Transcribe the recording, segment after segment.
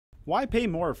Why pay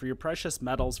more for your precious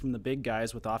metals from the big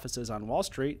guys with offices on Wall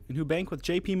Street and who bank with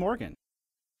JP Morgan?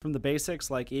 From the basics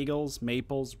like eagles,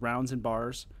 maples, rounds, and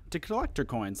bars, to collector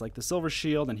coins like the Silver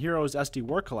Shield and Heroes SD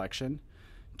War Collection,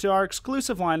 to our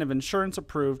exclusive line of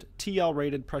insurance-approved,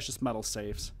 TL-rated precious metal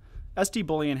safes, SD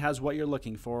Bullion has what you're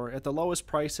looking for at the lowest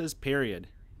prices, period.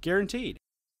 Guaranteed.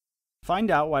 Find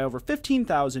out why over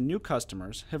 15,000 new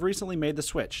customers have recently made the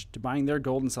switch to buying their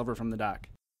gold and silver from the dock.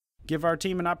 Give our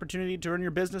team an opportunity to earn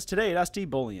your business today at SD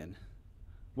Bullion.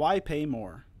 Why pay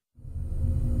more?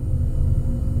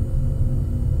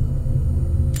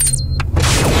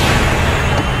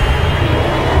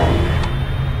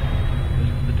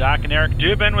 Doc and Eric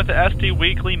Dubin with the SD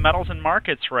Weekly Metals and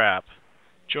Markets Wrap.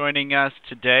 Joining us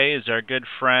today is our good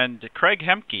friend Craig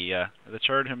Hemke, the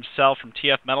chartered himself from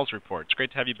TF Metals Report. It's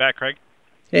great to have you back, Craig.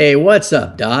 Hey, what's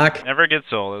up, Doc? Never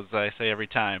gets old, as I say every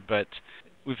time. But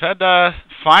we've had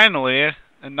finally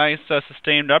a nice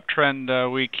sustained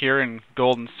uptrend week here in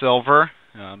gold and silver.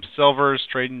 Silver is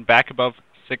trading back above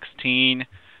 16.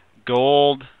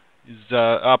 Gold is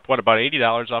up, about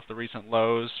 $80 off the recent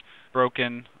lows.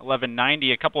 Broken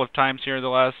 1190 a couple of times here in the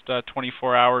last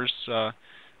 24 hours.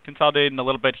 Consolidating a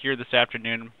little bit here this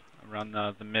afternoon around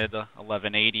the mid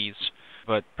 1180s.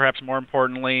 But perhaps more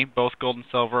importantly, both gold and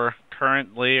silver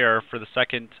currently are for the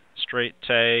second straight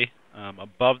day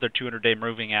above their 200-day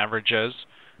moving averages.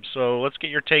 So let's get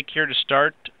your take here to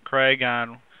start, Craig,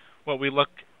 on what we're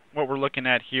looking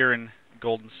at here in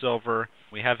gold and silver.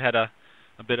 We have had a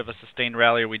bit of a sustained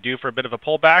rally. Are we due for a bit of a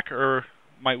pullback, or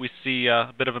might we see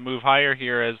a bit of a move higher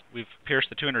here as we've pierced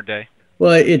the 200-day?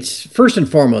 Well, it's first and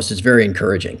foremost, it's very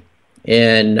encouraging.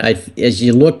 And as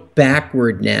you look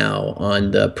backward now on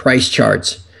the price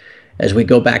charts, as we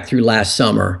go back through last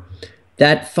summer,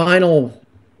 that final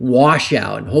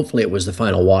washout, and hopefully it was the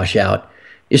final washout,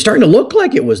 is starting to look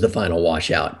like it was the final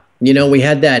washout. You know, we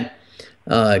had that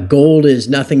gold is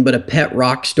nothing but a pet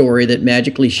rock story that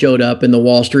magically showed up in the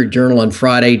Wall Street Journal on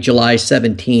Friday, July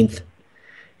 17th.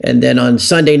 And then on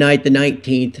Sunday night, the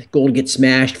 19th, gold gets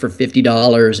smashed for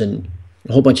 $50 and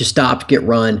a whole bunch of stops get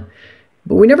run.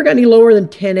 But we never got any lower than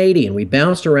 1080, and we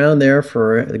bounced around there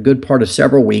for a good part of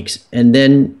several weeks and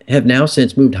then have now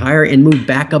since moved higher and moved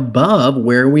back above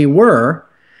where we were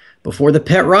before the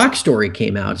pet rock story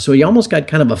came out. So you almost got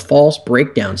kind of a false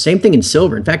breakdown. Same thing in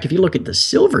silver. In fact, if you look at the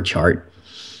silver chart,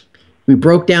 we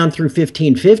broke down through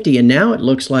 1550, and now it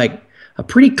looks like a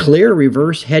pretty clear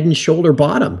reverse head and shoulder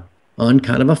bottom on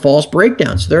kind of a false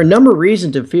breakdown. So there are a number of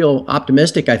reasons to feel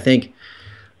optimistic, I think,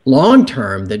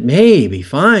 long-term, that maybe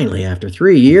finally after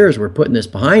 3 years we're putting this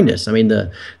behind us. I mean,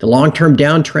 the long-term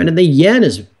downtrend in the yen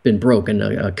has been broken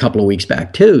a couple of weeks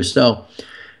back too. So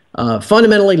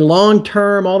fundamentally,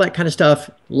 long-term, all that kind of stuff,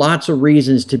 lots of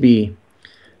reasons to be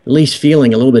at least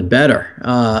feeling a little bit better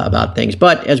about things.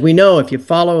 But as we know, if you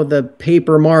follow the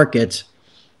paper markets,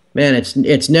 man,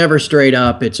 it's never straight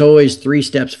up. It's always 3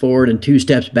 steps forward and 2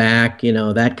 steps back, you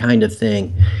know, that kind of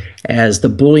thing. As the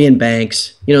bullion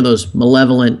banks, you know, those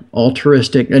benevolent,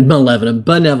 altruistic, that's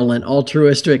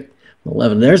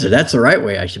the right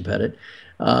way I should put it.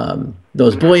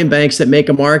 Those bullion banks that make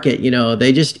a market, you know,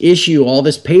 they just issue all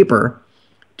this paper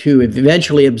to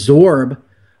eventually absorb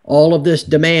all of this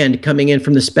demand coming in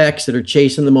from the specs that are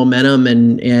chasing the momentum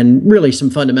and really some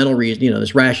fundamental reason, you know,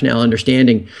 this rationale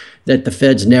understanding that the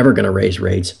Fed's never going to raise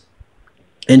rates.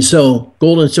 And so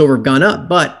gold and silver have gone up,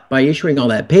 but by issuing all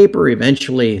that paper,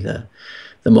 eventually the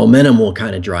momentum will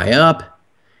kind of dry up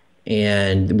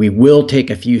and we will take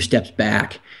a few steps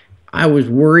back. I was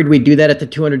worried we'd do that at the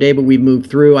 200-day, but we've moved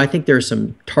through. I think there's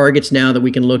some targets now that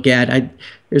we can look at.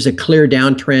 There's a clear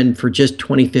downtrend for just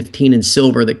 2015 in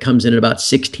silver that comes in at about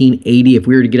 1680. If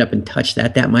we were to get up and touch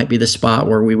that, that might be the spot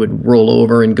where we would roll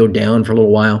over and go down for a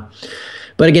little while.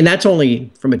 But again, that's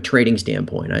only from a trading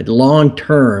standpoint. Long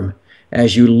term,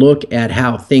 as you look at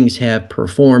how things have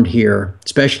performed here,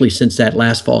 especially since that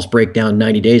last false breakdown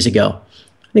 90 days ago,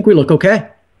 I think we look okay.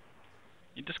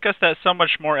 You discussed that so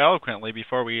much more eloquently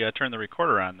before we turn the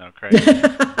recorder on, though, Craig.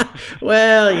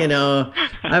 Well, you know,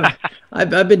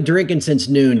 I've been drinking since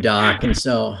noon, Doc, and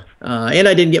so and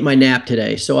I didn't get my nap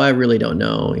today, so I really don't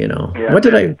know. You know, yeah, what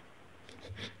did I?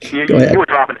 You were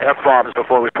dropping F-bombs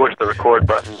before we pushed the record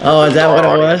button. Oh, is that what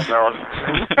it was?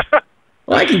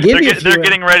 Well, I can give you. They're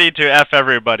getting ready to F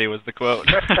everybody was the quote.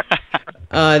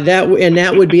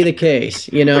 that would be the case.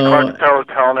 You know, the cartel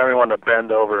telling everyone to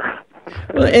bend over.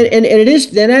 Well, and it is,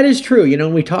 and that is true. You know,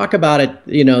 when we talk about it,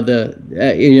 you know,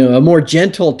 a more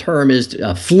gentle term is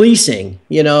fleecing.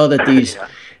 You know, that these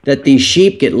that these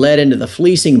sheep get led into the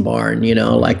fleecing barn. You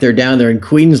know, like they're down there in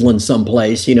Queensland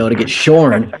someplace. You know, to get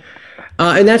shorn,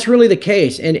 and that's really the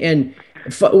case. And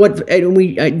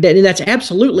And that's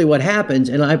absolutely what happens.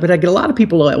 But I get a lot of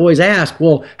people always ask,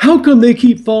 well, how come they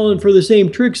keep falling for the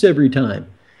same tricks every time?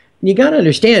 And you got to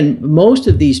understand, most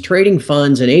of these trading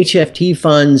funds and HFT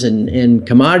funds and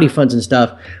commodity funds and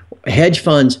stuff, hedge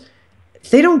funds,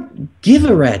 they don't give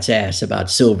a rat's ass about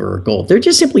silver or gold. They're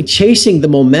just simply chasing the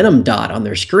momentum dot on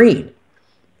their screen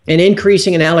and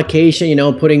increasing an allocation,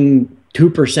 putting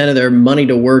 2% of their money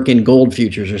to work in gold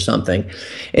futures or something.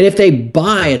 And if they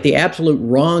buy at the absolute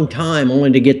wrong time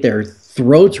only to get their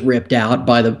throats ripped out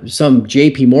by some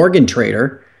JP Morgan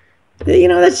trader,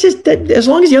 that's just that. As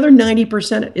long as the other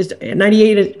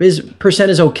 98%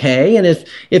 is okay, and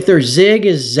if their zig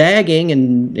is zagging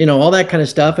and all that kind of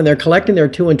stuff, and they're collecting their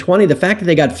 2 and 20, the fact that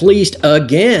they got fleeced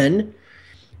again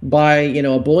by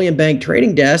a bullion bank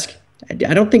trading desk,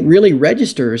 I don't think really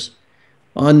registers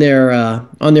on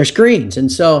their screens.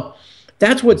 And so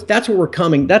that's what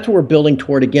we're building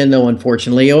toward again, though.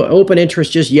 Unfortunately, open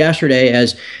interest just yesterday,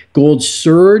 as gold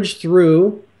surged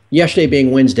through, yesterday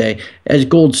being Wednesday, as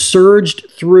gold surged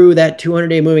through that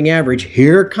 200-day moving average.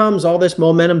 Here comes all this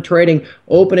momentum trading.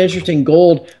 Open interest in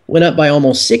gold went up by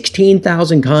almost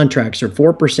 16,000 contracts, or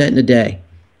 4% in a day.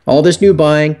 All this new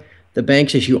buying, the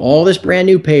banks issue all this brand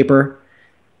new paper.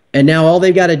 And now all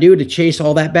they've got to do to chase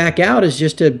all that back out is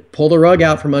just to pull the rug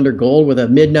out from under gold with a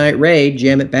midnight raid,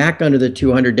 jam it back under the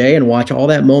 200-day, and watch all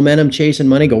that momentum chasing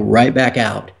money go right back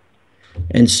out.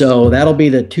 And so that'll be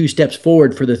the 2 steps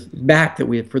forward for the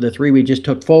for the 3 we just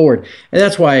took forward. And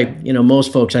that's why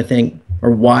most folks, I think,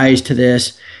 are wise to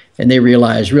this, and they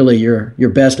realize really your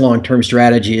best long-term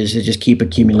strategy is to just keep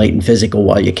accumulating physical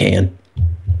while you can.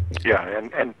 Yeah,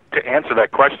 and to answer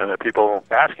that question that people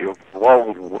ask you,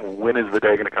 well, when is the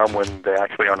day going to come when they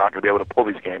actually are not going to be able to pull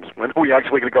these games? When are we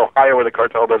actually going to go higher where the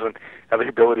cartel doesn't have the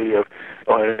ability of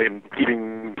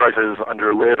keeping prices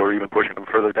under a lid or even pushing them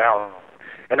further down?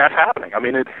 And that's happening. I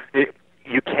mean,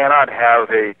 you cannot have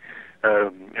a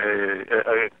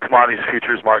commodities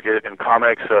futures market and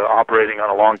COMEX operating on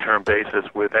a long-term basis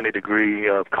with any degree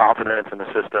of confidence in the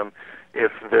system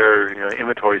if their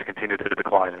inventories continue to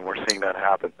decline, and we're seeing that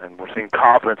happen, and we're seeing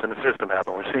confidence in the system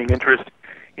happen. We're seeing interest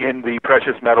in the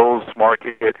precious metals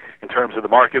market in terms of the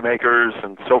market makers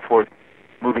and so forth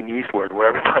moving eastward, where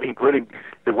everybody, including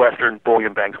the Western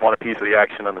bullion banks, want a piece of the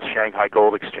action on the Shanghai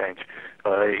Gold Exchange.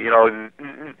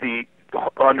 The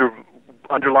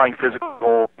underlying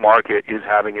physical market is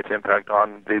having its impact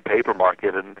on the paper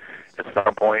market, and at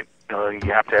some point you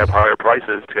have to have higher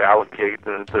prices to allocate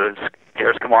the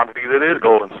scarce commodity that is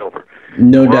gold and silver.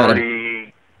 No doubt.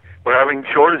 We're having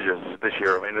shortages this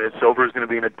year. I mean, silver is going to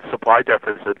be in a supply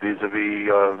deficit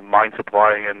vis-a-vis mine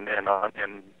supply and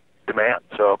demand.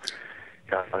 So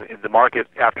the market,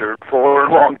 after 4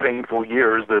 long, painful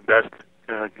years, the best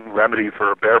remedy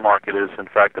for a bear market is, in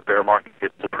fact, the bear market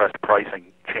gets depressed pricing,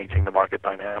 changing the market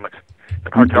dynamics. The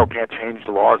cartel can't change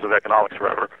the laws of economics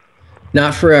forever.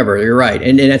 Not forever. You're right,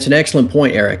 and that's an excellent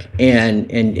point, Eric.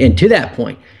 And to that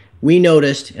point, we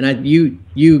noticed, and you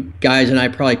guys and I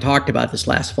probably talked about this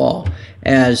last fall,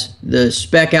 as the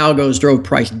spec algos drove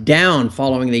price down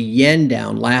following the yen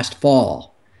down last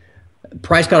fall.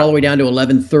 Price got all the way down to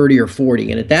 1130 or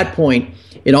 40, and at that point,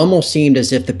 it almost seemed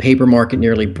as if the paper market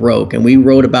nearly broke. And we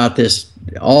wrote about this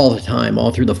all the time,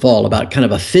 all through the fall, about kind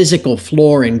of a physical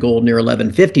floor in gold near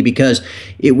 1150, because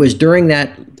it was during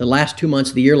the last 2 months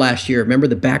of the year last year. Remember,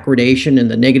 the backwardation and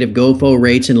the negative GOFO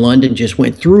rates in London just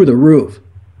went through the roof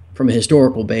from a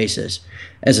historical basis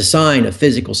as a sign of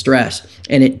physical stress,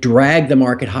 and it dragged the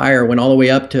market higher, went all the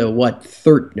way up to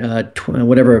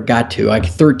whatever it got to, like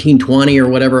 1320 or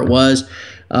whatever it was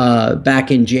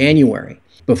back in January,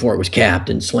 before it was capped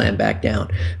and slammed back down.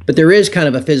 But there is kind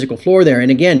of a physical floor there, and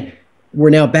again,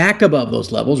 we're now back above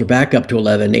those levels. We're back up to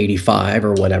 1185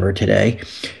 or whatever today.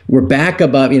 We're back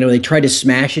above, they tried to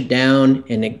smash it down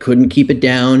and they couldn't keep it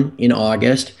down in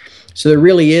August. So there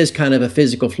really is kind of a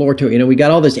physical floor to it. We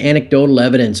got all this anecdotal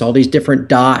evidence, all these different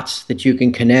dots that you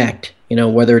can connect,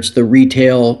 whether it's the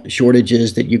retail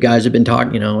shortages that you guys have been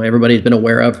talking, everybody's been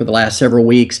aware of for the last several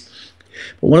weeks.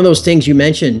 But one of those things you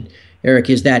mentioned, Eric,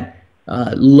 is that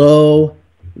low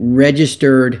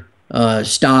registered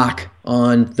stock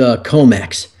on the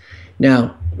COMEX.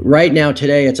 Now, right now,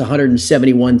 today, it's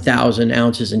 171,000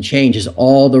 ounces and change is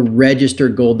all the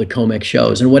registered gold the COMEX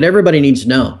shows. And what everybody needs to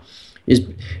know is,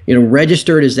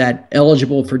 registered is that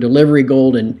eligible for delivery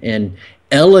gold, and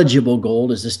eligible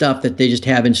gold is the stuff that they just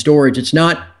have in storage. It's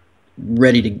not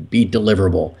ready to be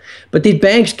deliverable. But these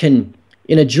banks can,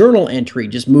 in a journal entry,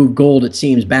 just move gold, it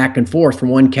seems, back and forth from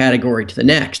one category to the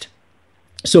next.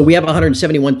 So we have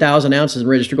 171,000 ounces in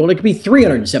registered gold. It could be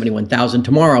 371,000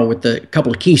 tomorrow with a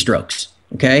couple of keystrokes,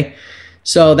 okay?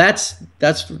 So that's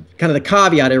kind of the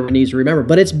caveat everyone needs to remember.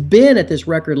 But it's been at this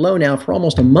record low now for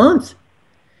almost a month,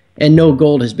 and no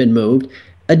gold has been moved.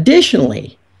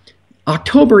 Additionally,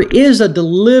 October is a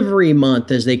delivery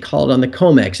month, as they call it on the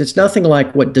COMEX. It's nothing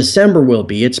like what December will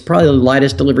be. It's probably the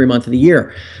lightest delivery month of the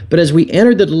year. But as we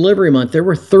entered the delivery month, there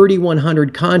were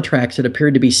 3,100 contracts that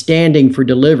appeared to be standing for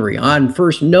delivery. On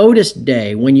first notice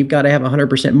day, when you've got to have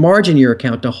 100% margin in your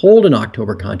account to hold an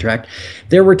October contract,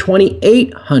 there were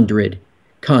 2,800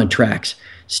 contracts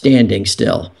standing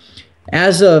still.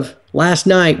 As of last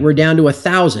night, we're down to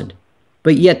 1,000.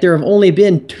 But yet there have only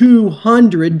been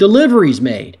 200 deliveries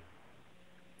made.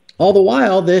 All the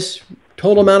while, this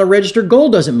total amount of registered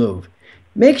gold doesn't move.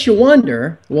 Makes you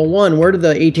wonder, well, one, where did the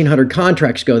 1,800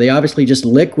 contracts go? They obviously just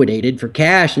liquidated for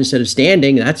cash instead of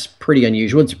standing. That's pretty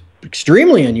unusual. It's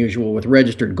extremely unusual with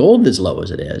registered gold as low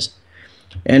as it is.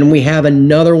 And we have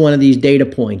another one of these data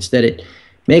points that it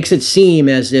makes it seem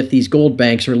as if these gold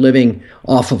banks are living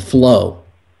off of flow,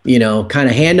 you know, kind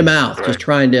of hand to mouth, just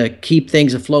trying to keep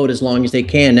things afloat as long as they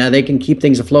can. Now, they can keep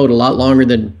things afloat a lot longer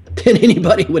than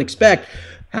anybody would expect.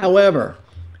 However,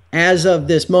 as of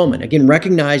this moment, again,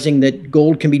 recognizing that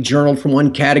gold can be journaled from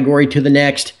one category to the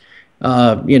next,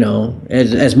 you know,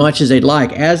 as much as they'd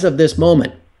like. As of this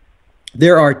moment,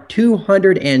 there are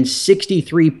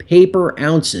 263 paper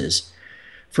ounces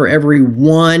for every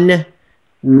one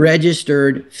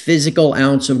registered physical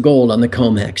ounce of gold on the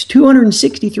COMEX.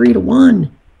 263 to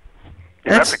 1.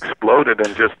 That's exploded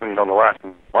in just the last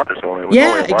month or so. It was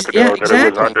only a month ago that exactly.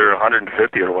 It was under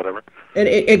 150 or whatever.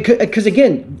 And because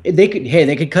again, they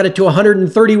could cut it to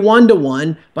 131 to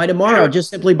 1 by tomorrow, just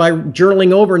simply by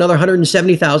journaling over another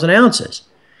 170,000 ounces.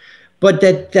 But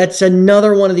that's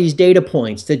another one of these data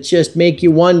points that just make you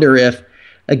wonder if,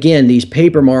 again, these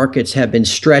paper markets have been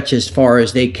stretched as far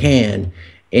as they can.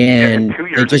 And 2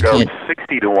 years ago,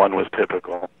 60 to 1 was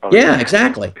typical. Yeah,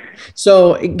 exactly.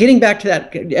 So getting back to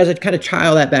that, as I kind of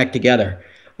child that back together,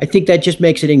 I think that just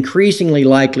makes it increasingly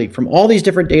likely from all these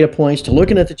different data points to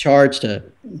looking at the charts to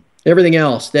everything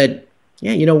else that,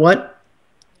 yeah, you know what?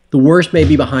 The worst may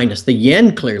be behind us. The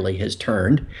yen clearly has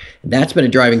turned. That's been a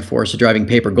driving force of driving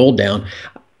paper gold down.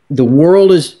 The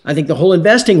world is, I think the whole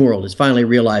investing world is finally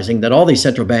realizing that all these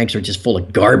central banks are just full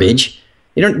of garbage.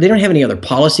 They don't have any other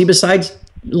policy besides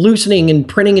loosening and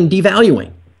printing and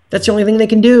devaluing. That's the only thing they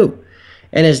can do.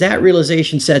 And as that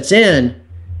realization sets in,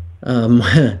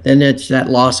 then it's that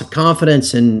loss of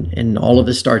confidence and all of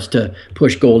this starts to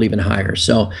push gold even higher.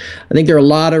 So I think there are a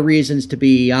lot of reasons to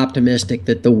be optimistic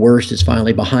that the worst is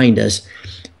finally behind us.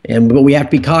 But we have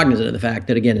to be cognizant of the fact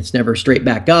that, again, it's never straight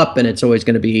back up, and it's always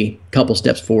going to be a couple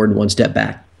steps forward and one step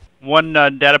back. One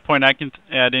data point I can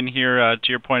add in here to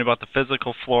your point about the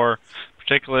physical floor,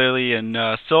 particularly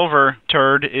in silver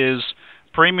turd, is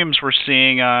premiums we're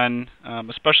seeing on,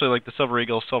 especially like the Silver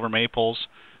Eagles, Silver Maples.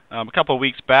 A couple of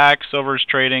weeks back, silver is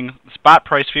trading, spot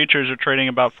price futures are trading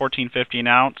about $14.50 an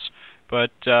ounce,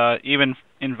 but even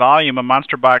in volume, a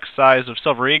monster box size of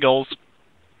Silver Eagles,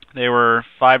 they were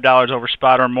 $5 over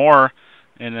spot or more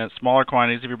in smaller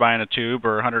quantities. If you're buying a tube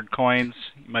or 100 coins,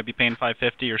 you might be paying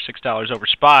 $5.50 or $6 over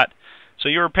spot. So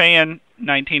you were paying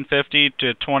 $19.50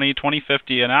 to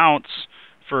 $20.50 an ounce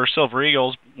for Silver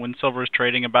Eagles when silver is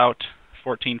trading about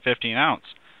 $14.50 an ounce.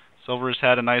 Silver's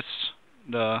had a nice,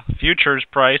 the futures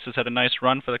price has had a nice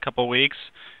run for the couple of weeks,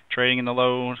 trading in the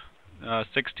low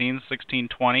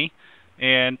 16.20,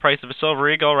 and price of a Silver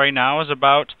Eagle right now is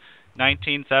about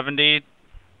 $19.70,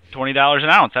 $20 an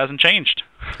ounce. Hasn't changed.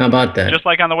 How about that? Just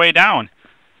like on the way down.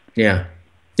 Yeah,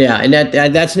 and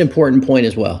that's an important point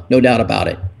as well, no doubt about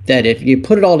it. That if you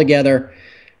put it all together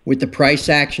with the price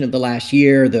action of the last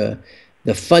year, the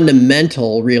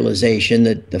fundamental realization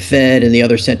that the Fed and the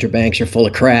other central banks are full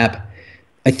of crap,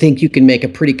 I think you can make a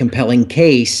pretty compelling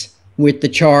case with the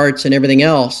charts and everything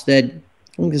else that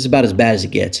I think this is about as bad as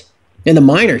it gets. And the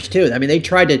miners, too. I mean, they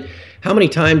tried to, how many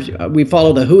times we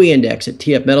follow the Hui index at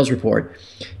TF Metals Report.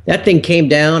 That thing came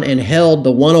down and held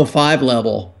the 105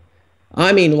 level.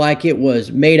 I mean, like it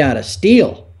was made out of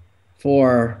steel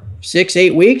for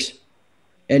 6-8 weeks,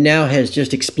 and now has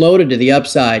just exploded to the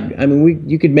upside. I mean,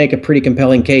 you could make a pretty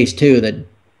compelling case, too, that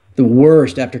the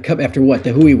worst after what?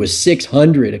 The Hui was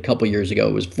 600 a couple years ago.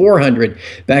 It was 400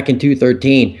 back in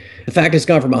 2013. The fact it's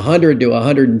gone from 100 to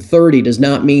 130 does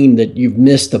not mean that you've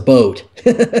missed the boat.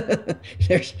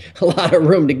 There's a lot of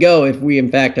room to go if we,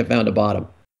 in fact, have found a bottom.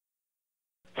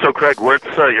 So, Craig, what's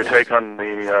your take on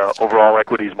the overall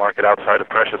equities market outside of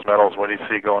precious metals? What do you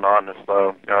see going on?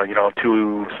 You know,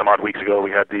 2 some odd weeks ago,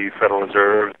 we had the Federal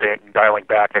Reserve dialing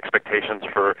back expectations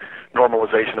for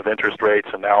normalization of interest rates,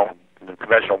 and now the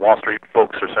conventional Wall Street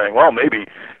folks are saying, well, maybe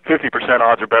 50%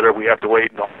 odds are better. We have to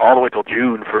wait all the way till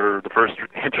June for the first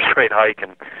interest rate hike.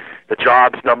 And the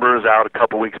jobs numbers out a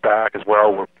couple weeks back as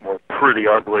well were pretty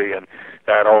ugly, and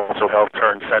that also helped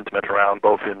turn sentiment around,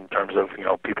 both in terms of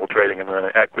people trading in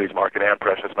the equities market and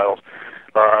precious metals.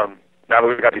 Now that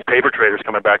we've got these paper traders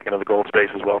coming back into the gold space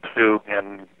as well too,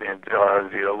 and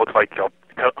it looks like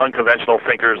unconventional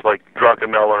thinkers like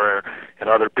Druckenmiller and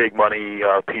other big money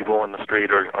people in the street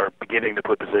are beginning to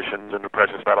put positions into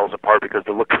precious metals, in part because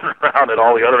they're looking around at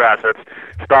all the other assets,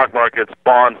 stock markets,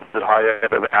 bonds at high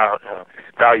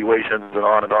valuations, and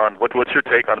on and on. What's your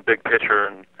take on the big picture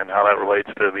and how that relates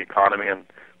to the economy and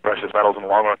precious metals in the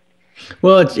long run?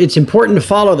 Well, it's important to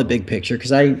follow the big picture,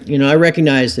 because I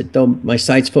recognize that though my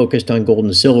site's focused on gold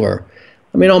and silver,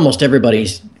 I mean, almost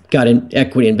everybody's got an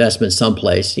equity investment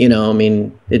someplace. I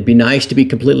mean, it'd be nice to be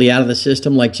completely out of the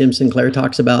system like Jim Sinclair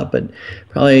talks about, but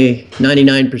probably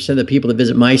 99% of the people that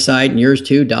visit my site, and yours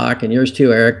too, Doc, and yours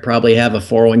too, Eric, probably have a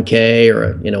 401k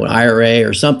or an IRA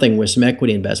or something with some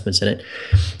equity investments in it.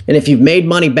 And if you've made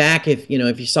money back, if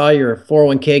you saw your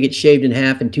 401k get shaved in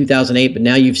half in 2008, but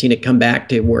now you've seen it come back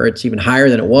to where it's even higher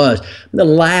than it was, the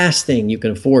last thing you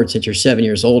can afford since you're 7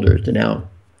 years older is to now,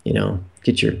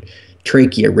 get your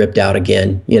trachea ripped out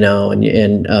again,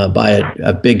 and by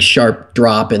a big sharp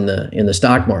drop in the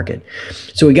stock market.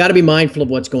 So we got to be mindful of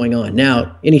what's going on.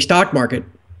 Now, any stock market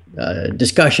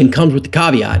discussion comes with the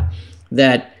caveat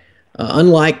that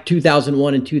unlike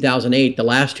 2001 and 2008, the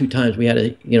last two times we had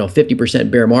a 50%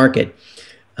 bear market,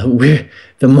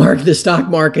 the stock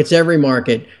markets, every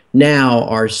market now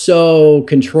are so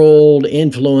controlled,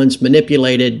 influenced,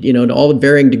 manipulated, to all the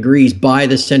varying degrees by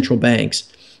the central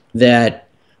banks that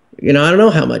I don't know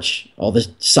how much all this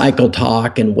cycle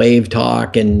talk and wave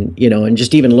talk and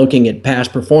just even looking at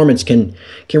past performance can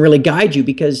really guide you,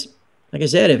 because like I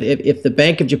said, if the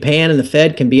Bank of Japan and the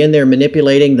Fed can be in there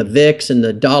manipulating the VIX and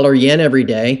the dollar yen every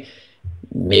day,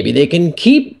 maybe they can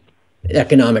keep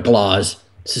economic laws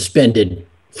suspended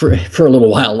for a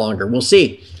little while longer. We'll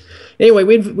see. Anyway,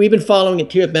 we've been following it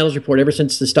TF Metals Report ever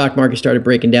since the stock market started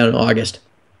breaking down in August.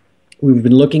 We've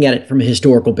been looking at it from a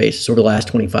historical basis over the last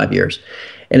 25 years.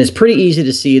 And it's pretty easy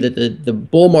to see that the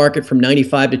bull market from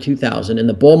 95 to 2000 and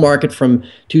the bull market from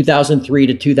 2003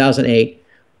 to 2008,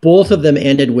 both of them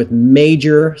ended with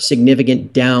major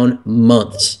significant down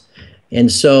months. And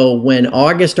so when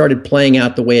August started playing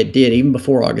out the way it did, even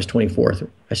before August 24th,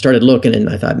 I started looking and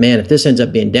I thought, man, if this ends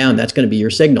up being down, that's going to be your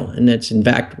signal. And that's in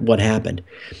fact what happened.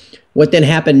 What then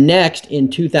happened next in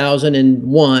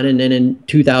 2001 and then in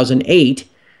 2008,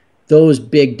 those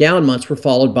big down months were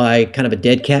followed by kind of a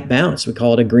dead cat bounce. We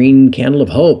call it a green candle of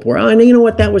hope, where, you know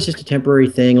what, that was just a temporary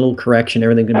thing, a little correction,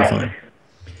 everything's going to be fine.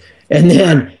 And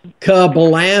then,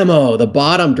 kablamo, the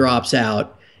bottom drops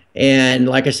out. And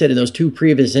like I said, in those two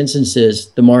previous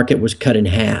instances, the market was cut in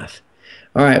half.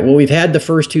 All right, well, we've had the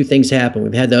first two things happen.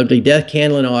 We've had the ugly death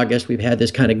candle in August. We've had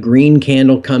this kind of green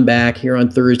candle come back here on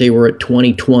Thursday. We're at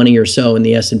 2020 or so in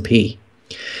the S&P.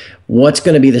 What's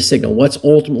going to be the signal? What's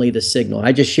ultimately the signal?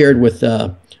 I just shared with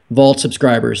Vault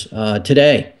subscribers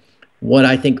today what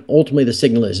I think ultimately the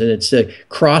signal is, and it's a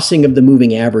crossing of the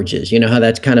moving averages. You know how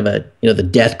that's kind of a the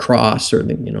death cross or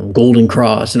the golden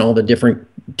cross and all the different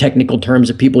technical terms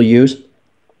that people use.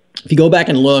 If you go back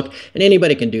and look, and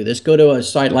anybody can do this, go to a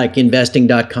site like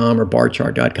investing.com or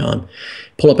barchart.com,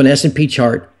 pull up an S&P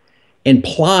chart, and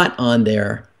plot on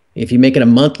there. If you make it a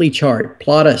monthly chart,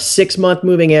 plot a 6-month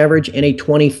moving average and a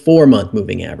 24-month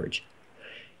moving average.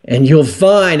 And you'll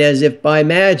find, as if by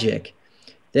magic,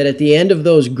 that at the end of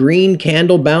those green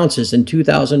candle bounces in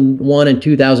 2001 and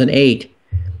 2008,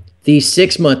 the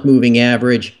 6-month moving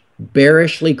average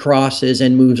bearishly crosses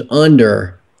and moves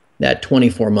under that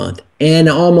 24-month. And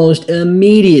almost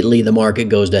immediately the market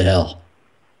goes to hell.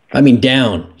 I mean,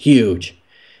 down, huge.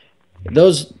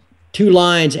 Those two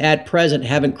lines at present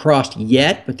haven't crossed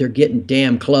yet, but they're getting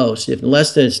damn close.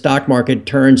 Unless the stock market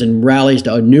turns and rallies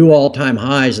to new all-time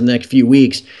highs in the next few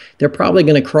weeks, they're probably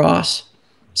going to cross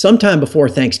sometime before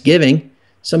Thanksgiving,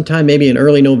 sometime maybe in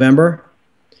early November.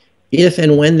 If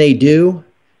and when they do,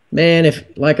 man,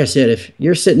 like I said, if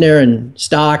you're sitting there in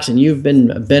stocks and you've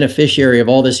been a beneficiary of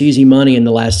all this easy money in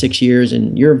the last 6 years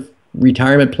and your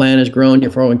retirement plan has grown,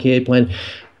 your 401k plan,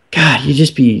 God,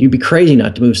 you'd be crazy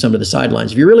not to move some to the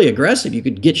sidelines. If you're really aggressive, you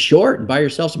could get short and buy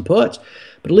yourself some puts.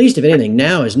 But at least, if anything,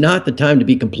 now is not the time to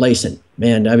be complacent.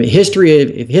 Man, I mean, if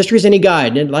history is any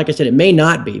guide, and like I said, it may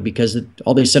not be because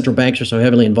all these central banks are so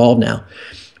heavily involved now.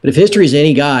 But if history is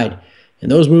any guide, and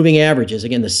those moving averages,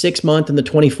 again, the 6-month and the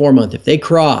 24-month, if they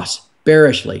cross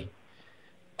bearishly,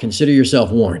 consider yourself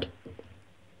warned.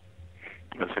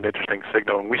 It's an interesting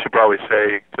signal, and we should probably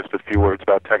say just a few words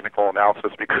about technical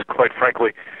analysis because, quite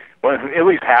frankly, well, at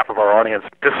least half of our audience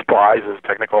despises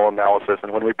technical analysis,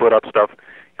 and when we put up stuff,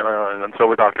 and so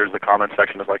with doctors, the comment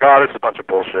section is like, oh, this is a bunch of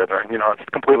bullshit, or, it's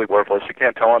completely worthless. You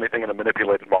can't tell anything in a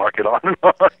manipulated market on and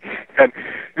on. And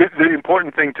the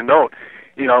important thing to note,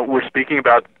 we're speaking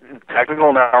about technical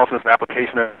analysis and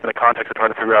application in the context of trying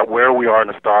to figure out where we are in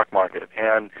the stock market.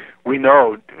 And we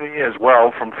know as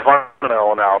well from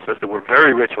fundamental analysis that we're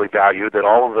very richly valued, that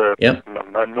all of the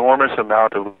enormous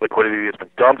amount of liquidity that's been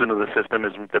dumped into the system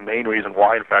is the main reason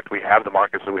why, in fact, we have the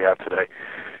markets that we have today.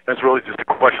 And it's really just a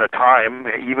question of time.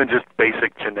 Even just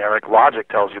basic generic logic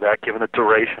tells you that, given the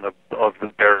duration of the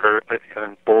bear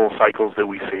and bull cycles that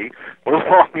we see. We're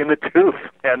long in the tooth.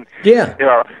 And,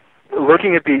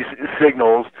 looking at these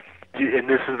signals, and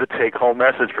this is the take-home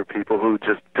message for people who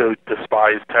just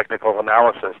despise technical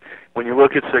analysis. When you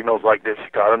look at signals like this,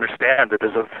 you've got to understand that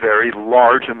there's a very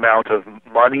large amount of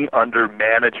money under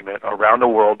management around the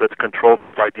world that's controlled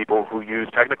by people who use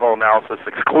technical analysis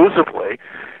exclusively,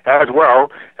 as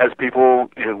well as people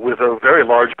with a very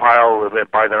large pile of it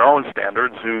by their own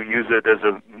standards who use it as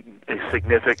a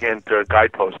significant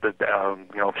guidepost that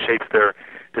shapes their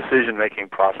decision-making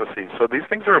processes. So these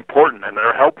things are important, and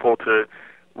they're helpful to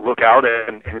look out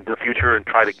in the future and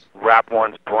try to wrap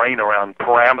one's brain around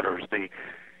parameters, the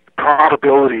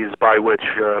probabilities by which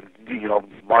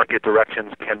market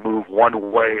directions can move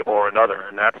one way or another.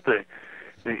 And that's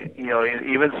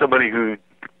even somebody who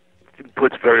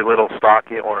puts very little stock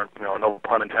in, or no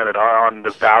pun intended, on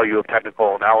the value of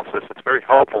technical analysis, it's very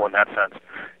helpful in that sense.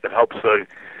 It helps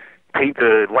paint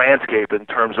the landscape in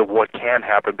terms of what can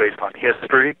happen based on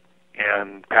history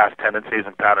and past tendencies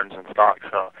and patterns in stocks.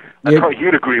 So I thought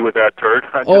you'd agree with that, Turd.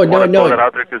 I just want to throw that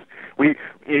out there because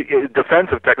defense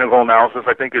of technical analysis,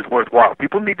 I think, is worthwhile.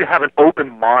 People need to have an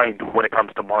open mind when it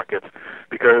comes to markets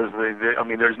because,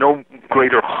 there's no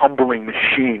greater humbling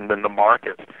machine than the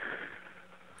markets.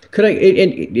 Could I,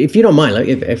 if you don't mind,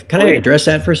 can I address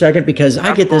that for a second? Because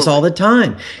I get this all the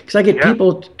time. Because I get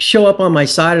people show up on my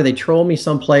side or they troll me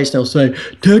someplace and they'll say,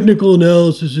 technical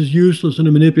analysis is useless in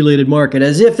a manipulated market,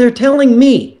 as if they're telling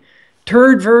me,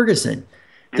 Turd Ferguson,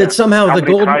 that somehow the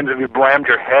gold... How many times have you blammed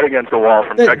your head against the wall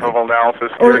from technical analysis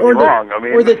steering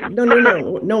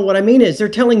wrong? No, what I mean is they're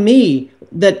telling me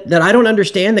that I don't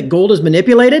understand that gold is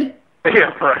manipulated?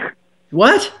 Yeah, right.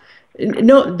 What?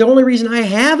 No, the only reason I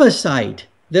have a site...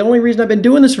 The only reason I've been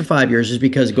doing this for 5 years is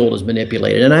because gold is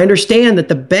manipulated. And I understand that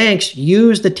the banks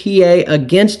use the TA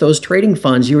against those trading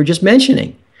funds you were just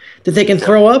mentioning. That they can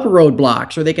throw up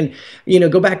roadblocks, or they can,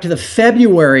 go back to the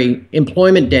February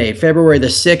employment day, February the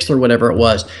 6th or whatever it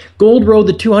was. Gold rode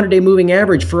the 200-day moving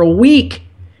average for a week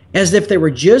as if they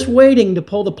were just waiting to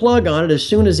pull the plug on it as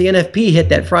soon as the NFP hit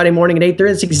that Friday morning at 8:30.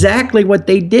 That's exactly what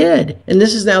they did. And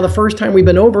this is now the first time we've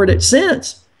been over it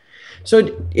since.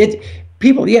 So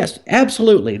people, yes,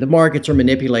 absolutely, the markets are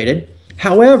manipulated.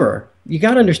 However, you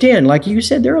got to understand, like you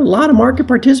said, there are a lot of market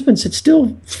participants that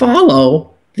still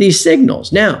follow these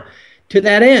signals. Now, to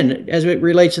that end, as it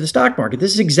relates to the stock market,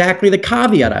 this is exactly the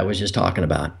caveat I was just talking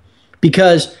about.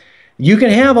 Because you can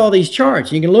have all these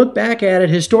charts, you can look back at it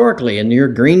historically, and your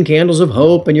green candles of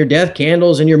hope and your death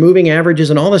candles and your moving averages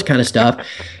and all this kind of stuff.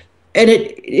 And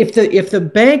if the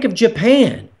Bank of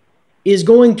Japan is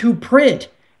going to print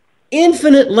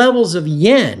infinite levels of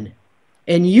yen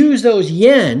and use those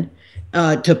yen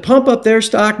to pump up their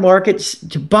stock markets,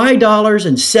 to buy dollars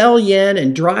and sell yen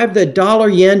and drive the dollar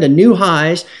yen to new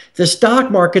highs, the stock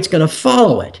market's going to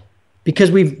follow it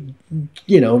because we've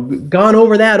gone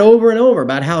over that over and over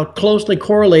about how closely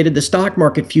correlated the stock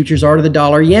market futures are to the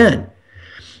dollar yen.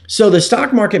 So the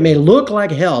stock market may look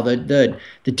like hell. The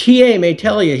TA may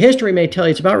tell you, history may tell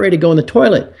you it's about ready to go in the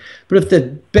toilet. But if the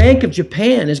Bank of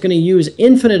Japan is going to use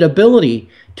infinite ability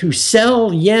to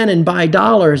sell yen and buy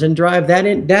dollars and drive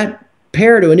that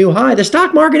pair to a new high, the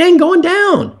stock market ain't going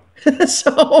down.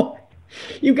 So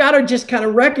you got to just kind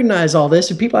of recognize all this,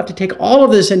 and people have to take all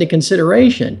of this into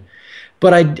consideration.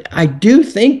 But I do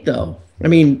think, though,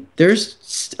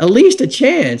 there's at least a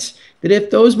chance that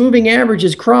if those moving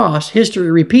averages cross,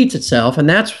 history repeats itself. And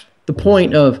that's the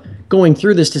point of going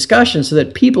through this discussion, so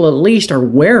that people at least are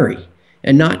wary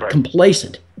and not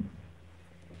complacent.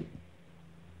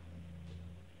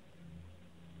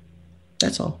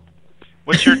 That's all.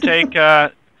 What's your take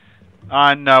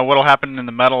on what will happen in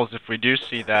the metals if we do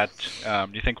see that?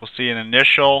 Do you think we'll see an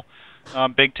initial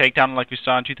big takedown like we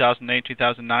saw in 2008,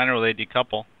 2009, or will they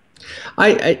decouple?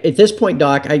 At this point,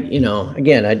 Doc, I'm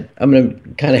going to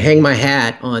kind of hang my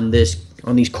hat on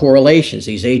these correlations,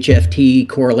 these HFT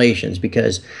correlations,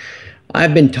 because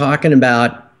I've been talking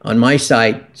about on my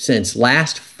site since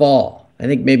last fall. I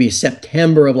think maybe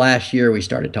September of last year, we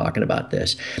started talking about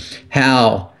this,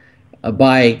 how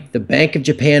by the Bank of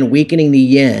Japan weakening the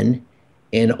yen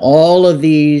and all of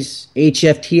these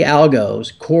HFT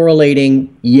algos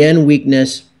correlating yen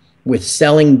weakness with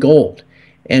selling gold.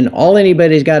 And all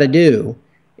anybody's got to do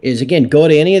is, again, go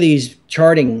to any of these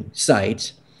charting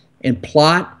sites and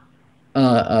plot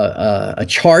a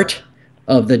chart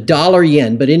of the dollar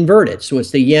yen, but inverted. So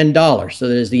it's the yen dollar. So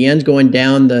that as the yen's going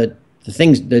down, the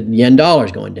yen dollar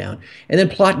is going down. And then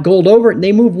plot gold over it, and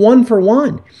they move one for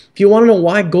one. If you want to know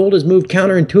why gold has moved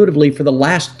counterintuitively for the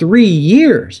last 3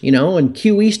 years, you know, and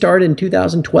QE started in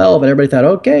 2012, and everybody thought,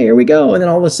 okay, here we go. And then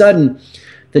all of a sudden,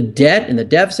 the debt and the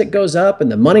deficit goes up,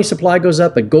 and the money supply goes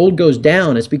up, but gold goes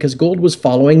down. It's because gold was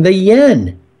following the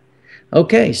yen.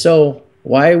 Okay, so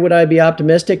why would I be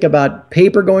optimistic about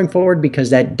paper going forward? Because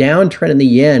that downtrend in the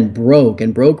yen broke,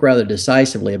 and broke rather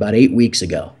decisively about 8 weeks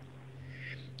ago.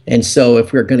 And so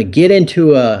if we're going to get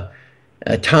into a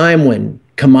time when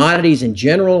commodities in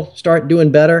general start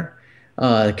doing better,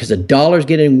 because the dollar's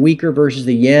getting weaker versus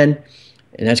the yen,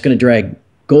 and that's going to drag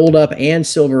gold up and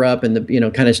silver up, and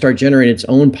kind of start generating its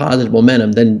own positive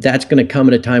momentum, then that's going to come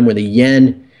at a time where the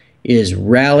yen is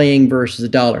rallying versus the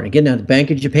dollar. And again, now the Bank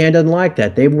of Japan doesn't like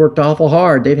that. They've worked awful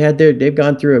hard. They've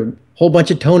gone through a whole bunch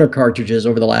of toner cartridges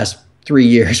over the last 3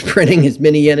 years, printing as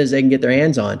many yen as they can get their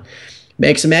hands on.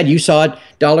 Makes them mad. You saw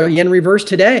dollar yen reverse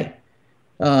today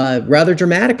rather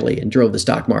dramatically and drove the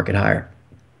stock market higher.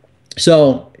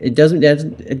 So it doesn't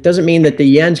mean that the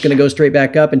yen's going to go straight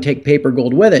back up and take paper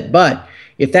gold with it. But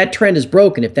if that trend is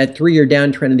broken, if that 3-year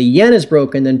downtrend in the yen is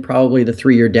broken, then probably the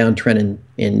 3-year downtrend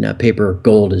in paper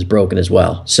gold is broken as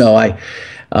well. So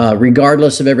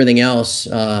regardless of everything else,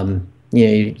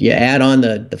 you add on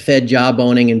the Fed job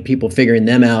owning and people figuring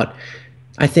them out.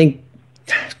 I think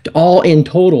all in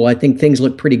total, I think things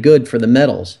look pretty good for the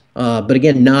metals. But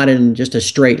again, not in just a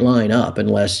straight line up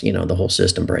unless, the whole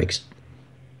system breaks.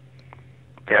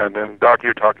 Yeah, and then, Doc,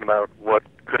 you're talking about what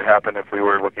could happen if we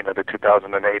were looking at a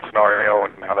 2008 scenario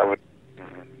and how that would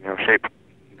shape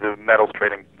the metals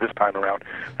trading this time around.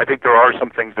 I think there are some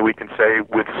things that we can say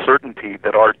with certainty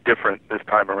that are different this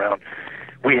time around.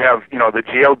 We have, the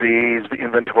GLDs, the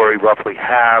inventory roughly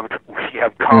halved. We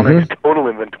have COMEX total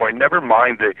inventory. Never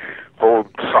mind the whole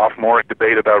sophomoric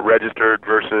debate about registered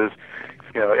versus,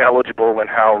 eligible, and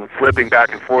how flipping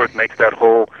back and forth makes that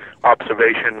whole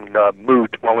observation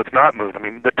moot. Well, it's not moot. I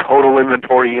mean, the total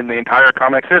inventory in the entire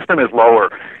COMEX system is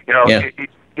lower.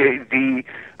 The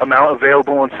amount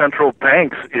available in central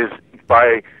banks is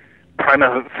by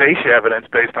prima facie evidence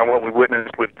based on what we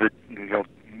witnessed with the,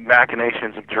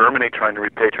 machinations of Germany trying to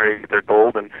repatriate their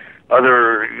gold, and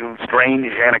other strange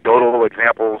anecdotal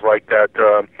examples like that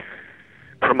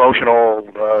promotional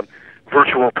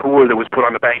virtual tour that was put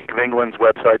on the Bank of England's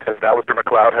website that Alistair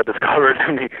MacLeod had discovered,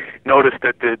 and he noticed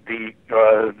that the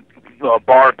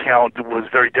bar count was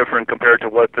very different compared to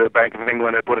what the Bank of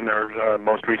England had put in their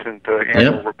most recent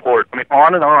annual report. I mean,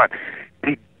 on and on.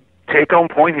 The take-home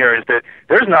point here is that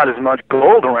there's not as much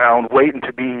gold around waiting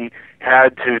to be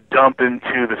had to dump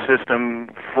into the system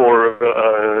for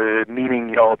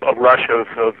meeting a rush of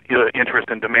interest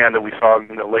and demand that we saw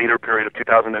in the later period of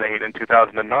 2008 and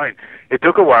 2009. It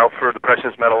took a while for the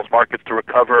precious metals markets to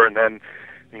recover, and then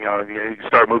you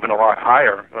start moving a lot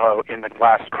higher in the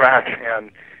last crash. And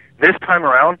this time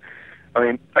around, I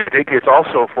mean, I think it's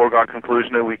also a foregone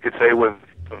conclusion that we could say with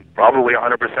probably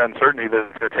 100% certainty that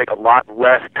it's going to take a lot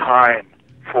less time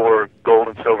for gold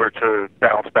and silver to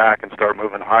bounce back and start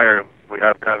moving higher. We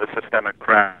have kind of a systemic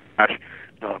crash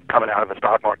coming out of the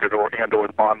stock market or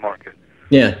the bond market.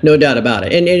 Yeah, no doubt about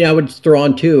it. And I would throw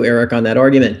on too, Eric, on that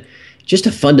argument, just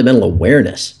a fundamental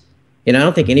awareness. I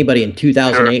don't think anybody in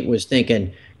 2008 was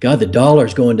thinking, God, the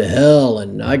dollar's going to hell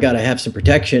and I got to have some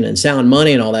protection and sound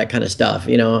money and all that kind of stuff.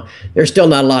 There's still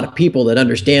not a lot of people that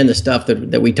understand the stuff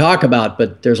that we talk about,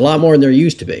 but there's a lot more than there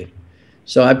used to be.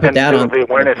 So I put that on the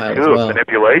awareness too of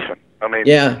manipulation. I mean,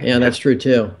 yeah, that's true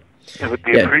too.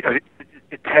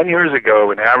 10 years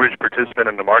ago, an average participant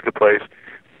in the marketplace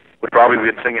would probably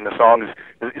have been singing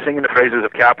the phrases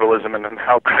of capitalism and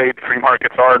how great free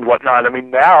markets are and whatnot. I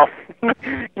mean, now,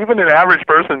 even an average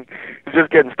person who's just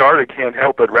getting started can't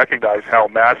help but recognize how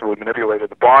massively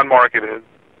manipulated the bond market is,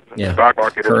 and the stock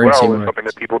market as well, is something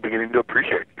that people are beginning to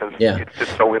appreciate because it's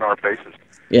just so in our faces.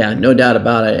 Yeah, no doubt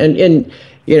about it. And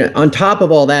on top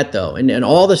of all that, though, and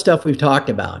all the stuff we've talked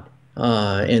about,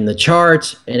 and the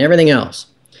charts and everything else,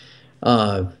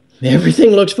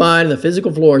 everything looks fine in the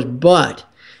physical floors, but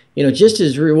just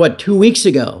as 2 weeks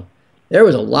ago, there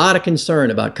was a lot of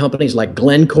concern about companies like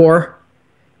Glencore,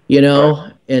 and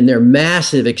and their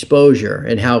massive exposure,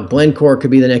 and how Glencore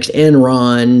could be the next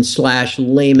Enron /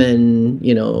 Lehman, /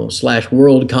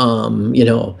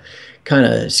 WorldCom, kind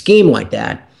of scheme like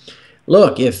that.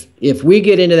 Look, if we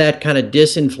get into that kind of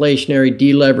disinflationary,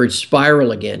 deleveraged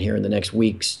spiral again here in the next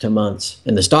weeks to months,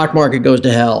 and the stock market goes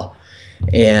to hell,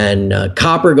 and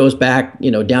copper goes back,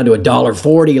 down to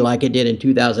 $1.40 like it did in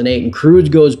 2008, and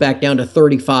crude goes back down to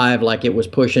 35 like it was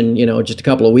pushing, just a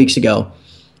couple of weeks ago.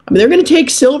 I mean, they're going to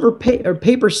take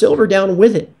paper silver down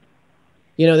with it.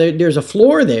 There's a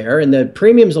floor there, and the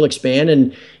premiums will expand,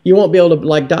 and you won't be able to,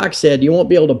 like Doc said, you won't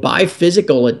be able to buy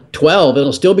physical at 12.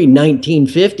 It'll still be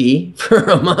 $19.50 for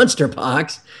a monster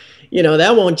box.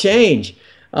 That won't change.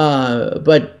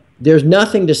 But there's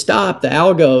nothing to stop the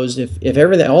algos if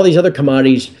everything, all these other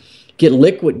commodities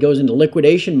goes into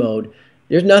liquidation mode.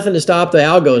 There's nothing to stop the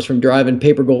algos from driving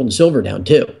paper, gold, and silver down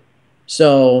too.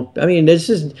 So, I mean,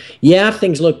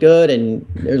 things look good, and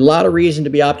there's a lot of reason to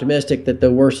be optimistic that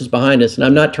the worst is behind us. And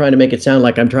I'm not trying to make it sound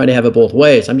like I'm trying to have it both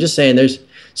ways. I'm just saying there's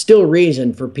still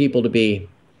reason for people to be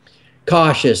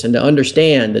cautious and to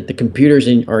understand that the computers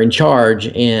are in charge,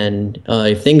 and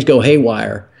if things go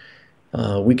haywire,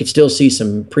 we could still see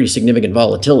some pretty significant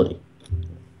volatility.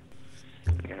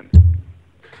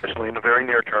 Especially in the very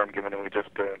near term, given that we just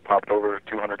popped over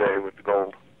 200-day with the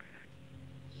gold.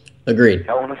 Agreed.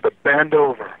 Telling us to bend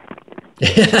over.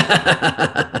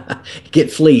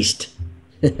 Get fleeced.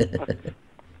 and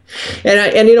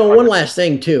one last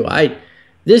thing too.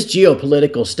 This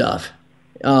geopolitical stuff.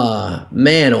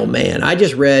 Man, oh man! I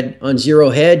just read on Zero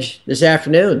Hedge this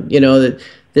afternoon. That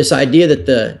this idea that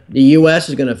the U.S.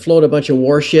 is going to float a bunch of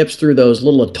warships through those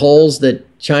little atolls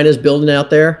that China's building out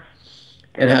there,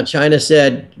 and how China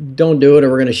said, "Don't do it,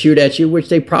 or we're going to shoot at you," which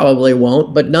they probably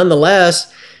won't. But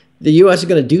nonetheless, the U.S. is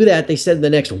going to do that, they said, the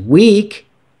next week.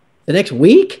 The next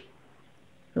week?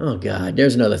 Oh, God,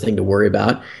 there's another thing to worry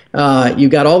about.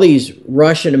 You've got all these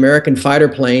Russian-American fighter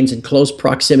planes in close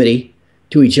proximity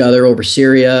to each other over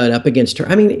Syria and up against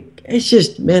Turkey. I mean, it's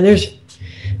just, man, you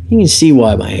can see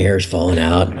why my hair's falling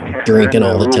out, drinking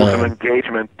all the time. Rules of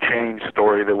engagement change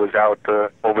story that was out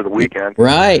over the weekend.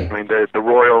 Right. I mean, the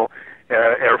Royal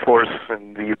Air Force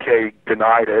in the UK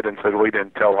denied it and said, we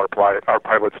didn't tell our pilots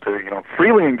to,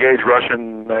 freely engage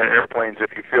Russian airplanes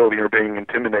if you feel you're being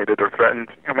intimidated or threatened.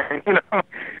 I mean,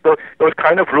 those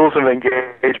kind of rules of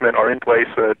engagement are in place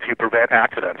to prevent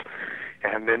accidents.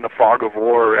 And in the fog of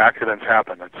war, accidents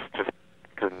happen. It's just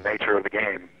the nature of the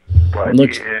game. But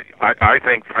I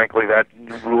think, frankly, that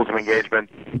rules of engagement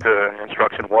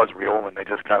instruction was real, and they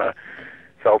just kind of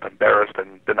felt embarrassed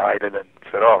and denied it and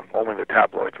said, oh, only the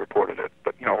tabloids reported it.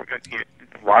 But,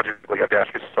 logically you have to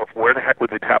ask yourself, where the heck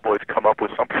would the tabloids come up with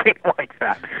something like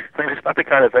that? I mean, it's not the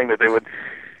kind of thing that they would,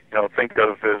 think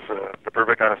of as the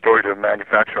perfect kind of story to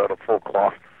manufacture out of full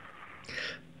cloth.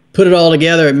 Put it all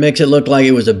together, it makes it look like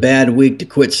it was a bad week to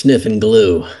quit sniffing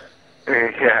glue.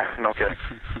 Yeah, no kidding.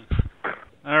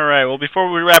 All right, well,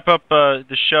 before we wrap up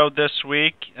the show this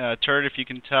week, Turd, if you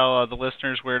can tell the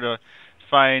listeners where to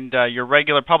find your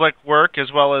regular public work,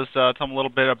 as well as tell them a little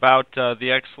bit about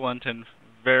the excellent and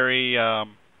very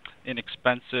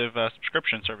inexpensive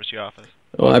subscription service you offer.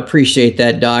 Well, I appreciate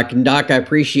that, Doc. And Doc, I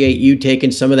appreciate you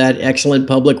taking some of that excellent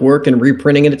public work and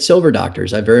reprinting it at Silver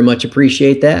Doctors. I very much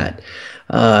appreciate that.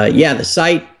 The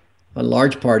site, a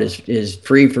large part, is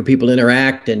free for people to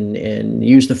interact and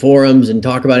use the forums and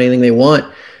talk about anything they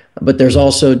want. But there's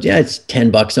also, it's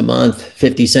 $10 a month,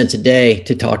 50 cents a day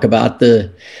to talk about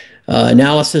the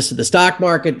analysis of the stock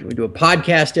market. We do a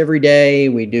podcast every day.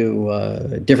 We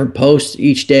do different posts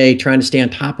each day, trying to stay on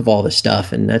top of all this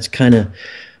stuff. And that's kind of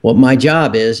what my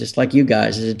job is, just like you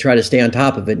guys, is to try to stay on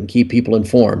top of it and keep people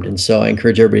informed. And so I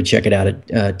encourage everybody to check it out at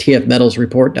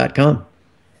tfmetalsreport.com.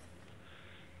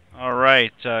 All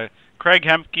right. Craig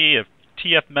Hemke of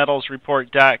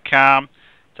tfmetalsreport.com.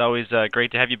 It's always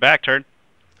great to have you back, Turd.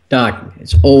 Doc,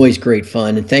 it's always great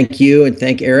fun. And thank you, and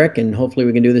thank Eric, and hopefully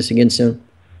we can do this again soon.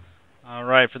 All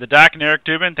right. For the Doc and Eric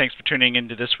Dubin, thanks for tuning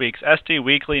into this week's SD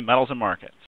Weekly Metals and Markets.